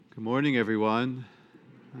Good morning, everyone.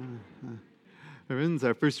 Friends,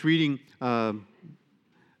 our first reading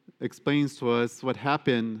explains to us what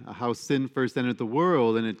happened, how sin first entered the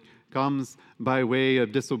world, and it comes by way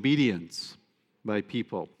of disobedience by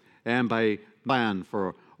people and by plan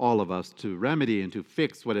for all of us to remedy and to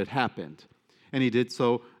fix what had happened. And he did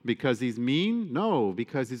so because he's mean? No,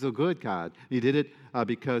 because he's a good God. He did it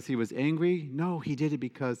because he was angry? No, he did it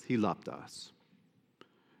because he loved us.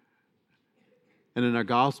 And in our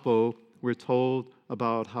gospel, we're told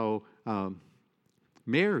about how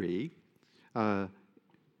Mary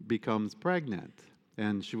becomes pregnant,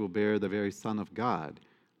 and she will bear the very Son of God.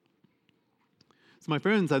 So my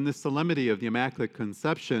friends, on this solemnity of the Immaculate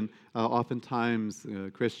Conception, oftentimes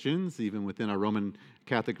Christians, even within our Roman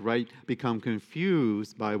Catholic rite, become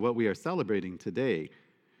confused by what we are celebrating today.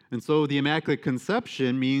 And so the Immaculate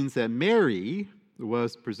Conception means that Mary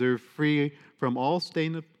was preserved free from all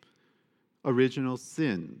stain of original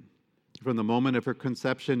sin from the moment of her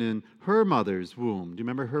conception in her mother's womb. Do you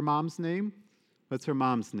remember her mom's name? What's her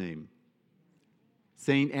mom's name?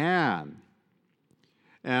 Saint Anne.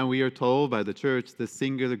 And we are told by the Church the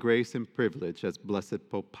singular grace and privilege, as Blessed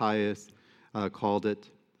Pope Pius called it,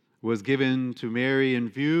 was given to Mary in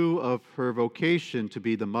view of her vocation to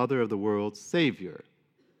be the mother of the world's Savior.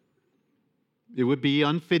 It would be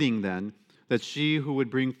unfitting then that she who would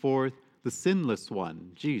bring forth the sinless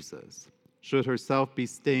one, Jesus, should herself be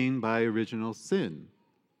stained by original sin.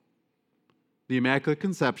 The Immaculate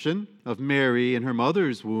Conception of Mary in her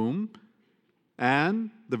mother's womb and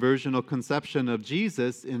the virginal conception of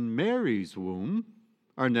Jesus in Mary's womb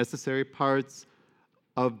are necessary parts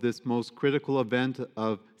of this most critical event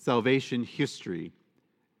of salvation history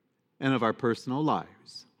and of our personal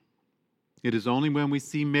lives. It is only when we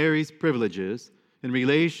see Mary's privileges in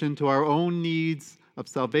relation to our own needs of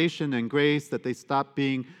salvation and grace that they stop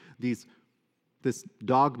being this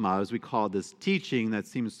dogma, as we call this teaching that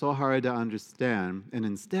seems so hard to understand, and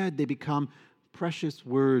instead they become precious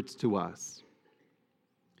words to us.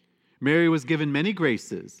 Mary was given many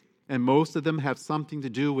graces, and most of them have something to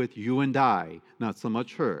do with you and I, not so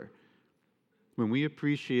much her. When we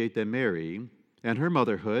appreciate that Mary and her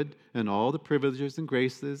motherhood and all the privileges and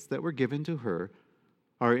graces that were given to her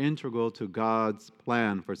are integral to God's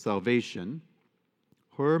plan for salvation,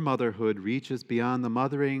 her motherhood reaches beyond the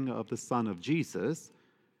mothering of the Son of Jesus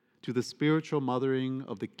to the spiritual mothering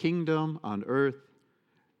of the kingdom on earth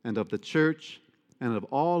and of the church and of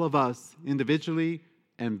all of us individually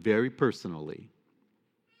and very personally.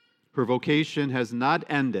 Her vocation has not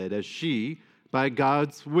ended as she, by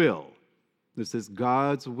God's will, this is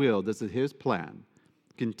God's will, this is His plan,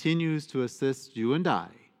 continues to assist you and I,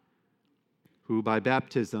 who by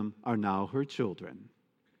baptism are now her children.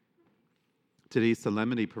 Today's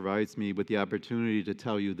solemnity provides me with the opportunity to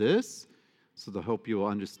tell you this, so I hope you will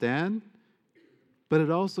understand, but it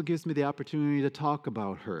also gives me the opportunity to talk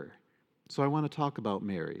about her. So I want to talk about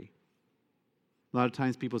Mary. A lot of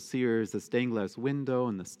times people see her as the stained glass window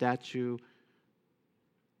and the statue,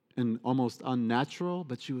 and almost unnatural,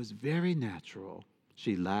 but she was very natural.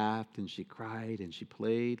 She laughed and she cried and she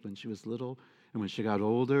played when she was little, and when she got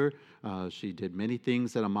older, she did many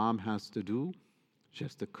things that a mom has to do. She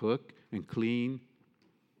has to cook and clean.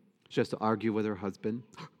 She has to argue with her husband.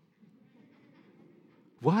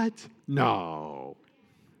 What? No.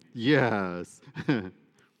 Yes.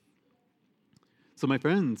 So my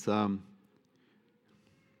friends,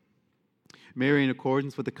 Mary, in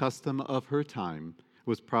accordance with the custom of her time,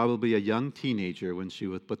 was probably a young teenager when she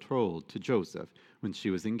was betrothed to Joseph, when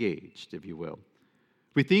she was engaged, if you will.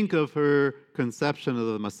 We think of her conception of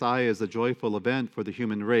the Messiah as a joyful event for the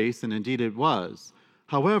human race, and indeed it was.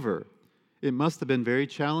 However, it must have been very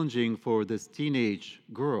challenging for this teenage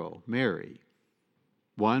girl, Mary.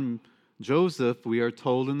 One, Joseph, we are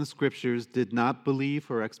told in the scriptures, did not believe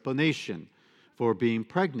her explanation for being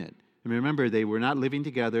pregnant. And remember, they were not living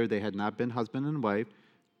together, they had not been husband and wife,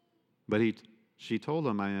 but she told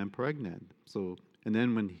him, I am pregnant. And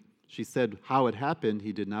then when she said how it happened,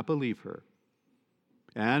 he did not believe her.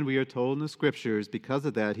 And we are told in the scriptures, because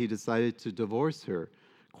of that, he decided to divorce her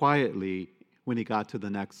quietly when he got to the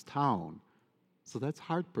next town. So that's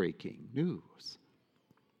heartbreaking news.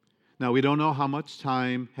 Now, we don't know how much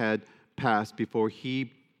time had passed before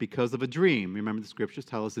he, because of a dream, remember the scriptures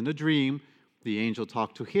tell us in a dream, the angel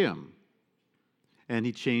talked to him, and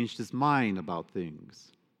he changed his mind about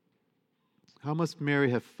things. How must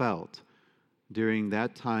Mary have felt during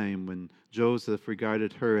that time when Joseph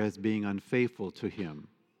regarded her as being unfaithful to him?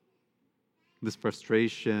 This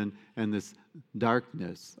frustration and this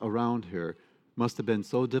darkness around her must have been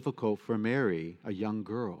so difficult for Mary, a young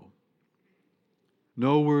girl.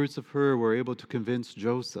 No words of her were able to convince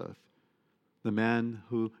Joseph, the man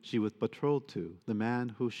who she was betrothed to, the man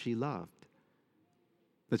who she loved,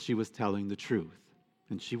 that she was telling the truth.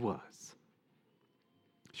 And she was.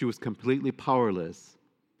 She was completely powerless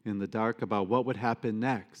in the dark about what would happen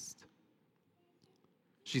next.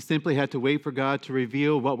 She simply had to wait for God to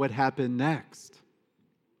reveal what would happen next.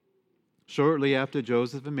 Shortly after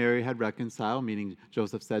Joseph and Mary had reconciled, meaning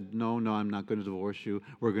Joseph said, no, I'm not going to divorce you.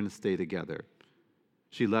 We're going to stay together.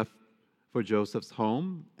 She left for Joseph's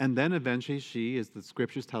home, and then eventually she, as the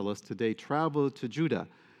scriptures tell us today, traveled to Judea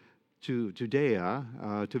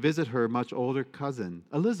to visit her much older cousin,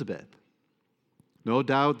 Elizabeth. No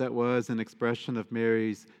doubt that was an expression of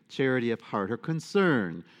Mary's charity of heart, her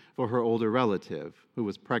concern for her older relative who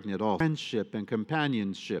was pregnant also. Friendship and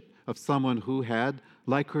companionship of someone who had,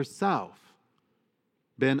 like herself,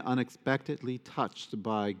 been unexpectedly touched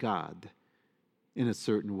by God in a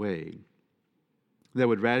certain way that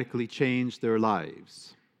would radically change their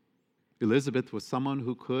lives. Elizabeth was someone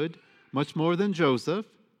who could, much more than Joseph,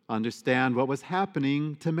 understand what was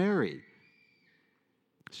happening to Mary.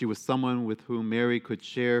 She was someone with whom Mary could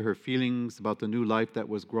share her feelings about the new life that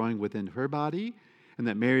was growing within her body, and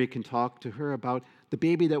that Mary can talk to her about the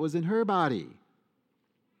baby that was in her body.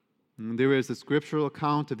 And there is a scriptural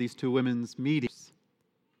account of these two women's meetings.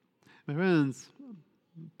 My friends,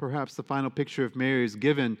 perhaps the final picture of Mary is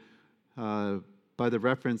given by the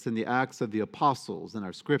reference in the Acts of the Apostles in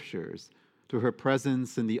our scriptures to her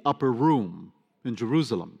presence in the upper room in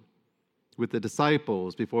Jerusalem with the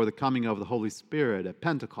disciples before the coming of the Holy Spirit at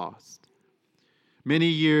Pentecost. Many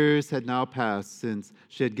years had now passed since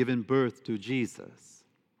she had given birth to Jesus.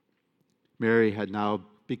 Mary had now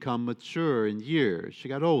become mature in years. She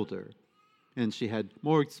got older, and she had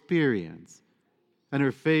more experience, and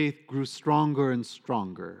her faith grew stronger and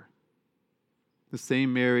stronger. The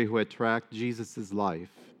same Mary who had tracked Jesus'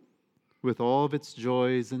 life with all of its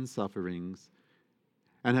joys and sufferings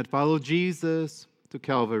and had followed Jesus to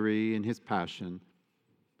Calvary in his passion,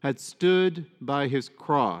 had stood by his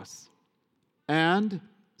cross and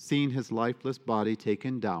seen his lifeless body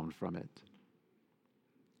taken down from it.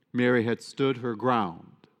 Mary had stood her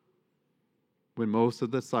ground when most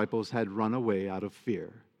of the disciples had run away out of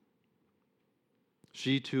fear.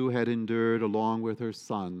 She too had endured, along with her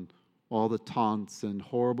son, all the taunts and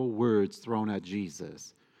horrible words thrown at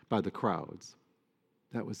Jesus by the crowds.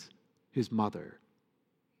 That was his mother.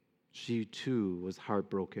 She too was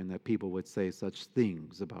heartbroken that people would say such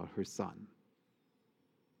things about her son.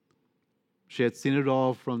 She had seen it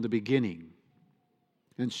all from the beginning,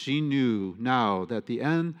 and she knew now that the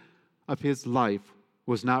end of his life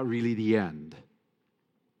was not really the end.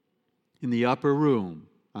 In the upper room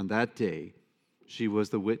on that day, she was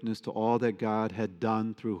the witness to all that God had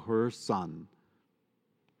done through her son,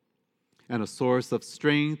 and a source of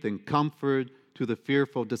strength and comfort to the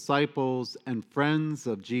fearful disciples and friends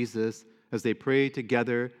of Jesus as they prayed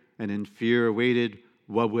together and in fear awaited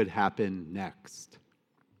what would happen next.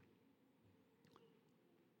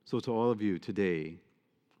 So to all of you today,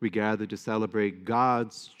 we gather to celebrate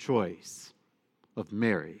God's choice of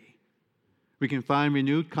Mary. We can find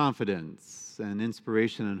renewed confidence and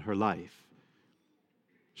inspiration in her life.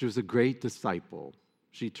 She was a great disciple.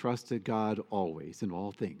 She trusted God always in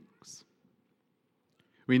all things.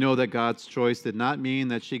 We know that God's choice did not mean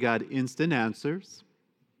that she got instant answers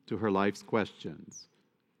to her life's questions.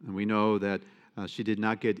 And we know that she did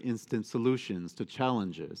not get instant solutions to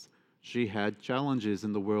challenges. She had challenges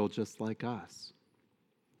in the world just like us.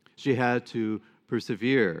 She had to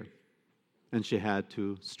persevere, and she had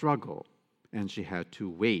to struggle, and she had to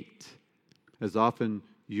wait. As often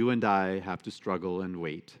you and I have to struggle and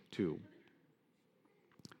wait too.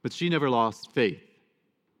 But she never lost faith.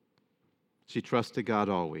 She trusted God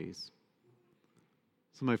always.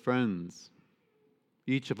 So my friends,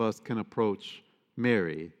 each of us can approach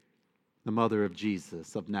Mary, the mother of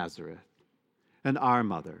Jesus of Nazareth, and our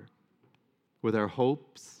mother, with our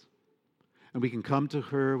hopes, and we can come to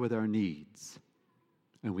her with our needs,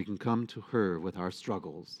 and we can come to her with our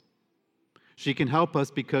struggles. She can help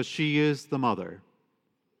us because she is the mother.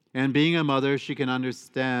 And being a mother, she can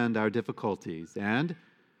understand our difficulties. And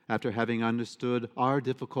after having understood our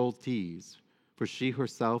difficulties, for she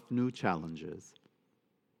herself knew challenges,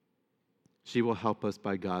 she will help us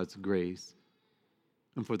by God's grace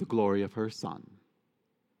and for the glory of her Son.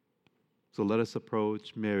 So let us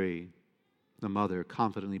approach Mary, the mother,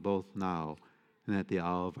 confidently both now and at the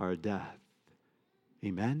hour of our death.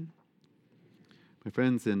 Amen? My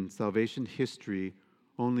friends, in salvation history,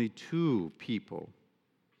 only two people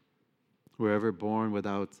were ever born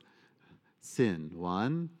without sin.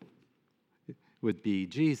 One would be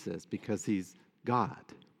Jesus, because he's God.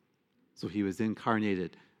 So he was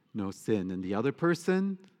incarnated, no sin. And the other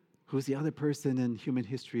person, who's the other person in human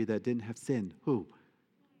history that didn't have sin? Who?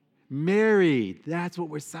 Mary. That's what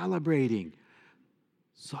we're celebrating.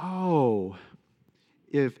 So,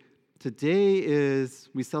 if today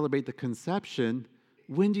we celebrate the conception,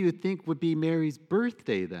 when do you think would be Mary's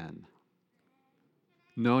birthday then?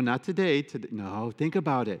 No, not today. No, think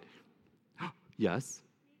about it. Yes.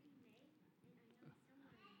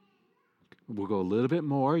 We'll go a little bit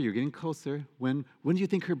more. You're getting closer. When do you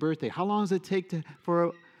think her birthday? How long does it take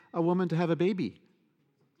for a woman to have a baby?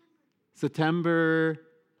 September.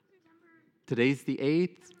 Today's the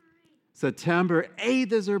 8th. September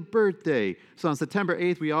 8th is her birthday. So on September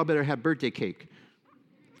 8th, we all better have birthday cake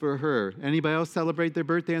for her. Anybody else celebrate their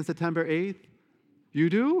birthday on September 8th? You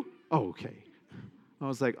do? Oh, okay. I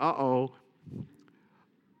was like, uh-oh.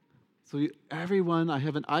 So everyone, I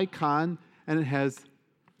have an icon, and it has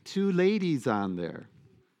 2 ladies on there.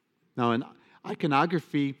 Now, in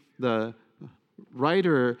iconography, the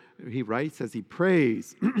writer, he writes as he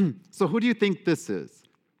prays. So who do you think this is?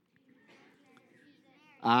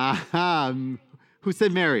 Aha. Who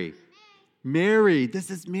said Mary? Mary.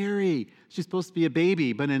 This is Mary. She's supposed to be a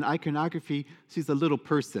baby, but in iconography, she's a little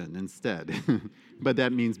person instead. But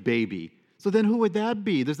that means baby. So then who would that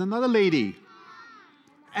be? There's another lady.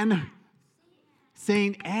 And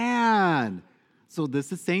St. Anne. So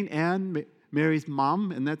this is St. Anne, Mary's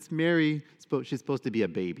mom, and that's Mary. She's supposed to be a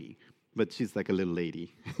baby, but she's like a little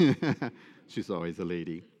lady. She's always a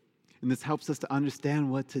lady. And this helps us to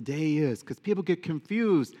understand what today is, because people get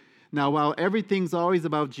confused. Now, while everything's always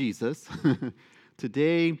about Jesus,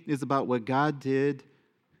 today is about what God did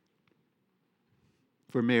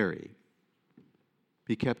for Mary.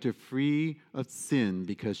 He kept her free of sin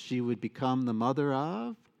because she would become the mother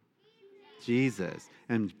of Jesus.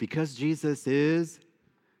 And because Jesus is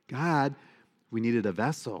God, we needed a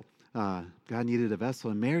vessel. God needed a vessel.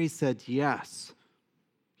 And Mary said, yes.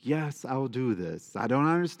 Yes, I'll do this. I don't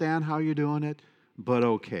understand how you're doing it, but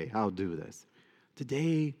okay, I'll do this.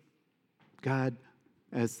 Today, God,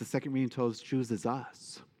 as the second reading told us, chooses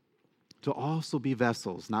us to also be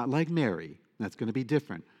vessels, not like Mary. That's going to be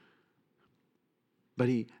different. But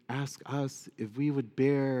he asks us if we would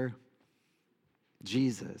bear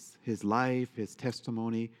Jesus, his life, his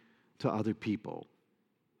testimony to other people.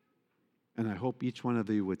 And I hope each one of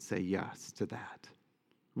you would say yes to that.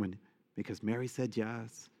 Because Mary said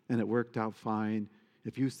yes, and it worked out fine.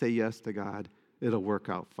 If you say yes to God, it'll work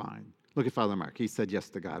out fine. Look at Father Mark. He said yes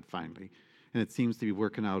to God finally, and it seems to be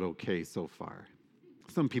working out okay so far.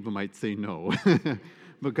 Some people might say no,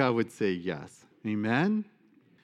 but God would say yes. Amen?